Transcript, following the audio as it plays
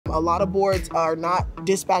A lot of boards are not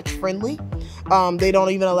dispatch friendly. They don't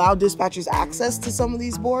even allow dispatchers access to some of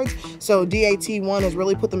these boards. So DAT One has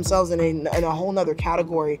really put themselves in a whole nother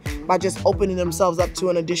category by just opening themselves up to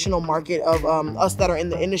an additional market of us that are in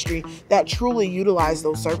the industry that truly utilize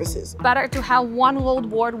those services. Better to have one load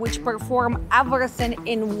board which perform everything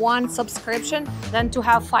in one subscription than to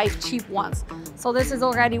have 5 cheap ones. So this is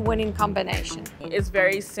already winning combination. It's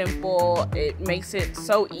very simple. It makes it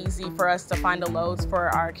so easy for us to find the loads for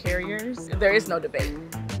our carriers. There is no debate.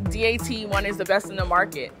 DAT One is the best in the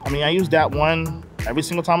market. I mean, I use DAT One every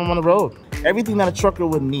single time I'm on the road. Everything that a trucker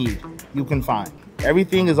would need, you can find.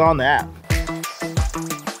 Everything is on the app.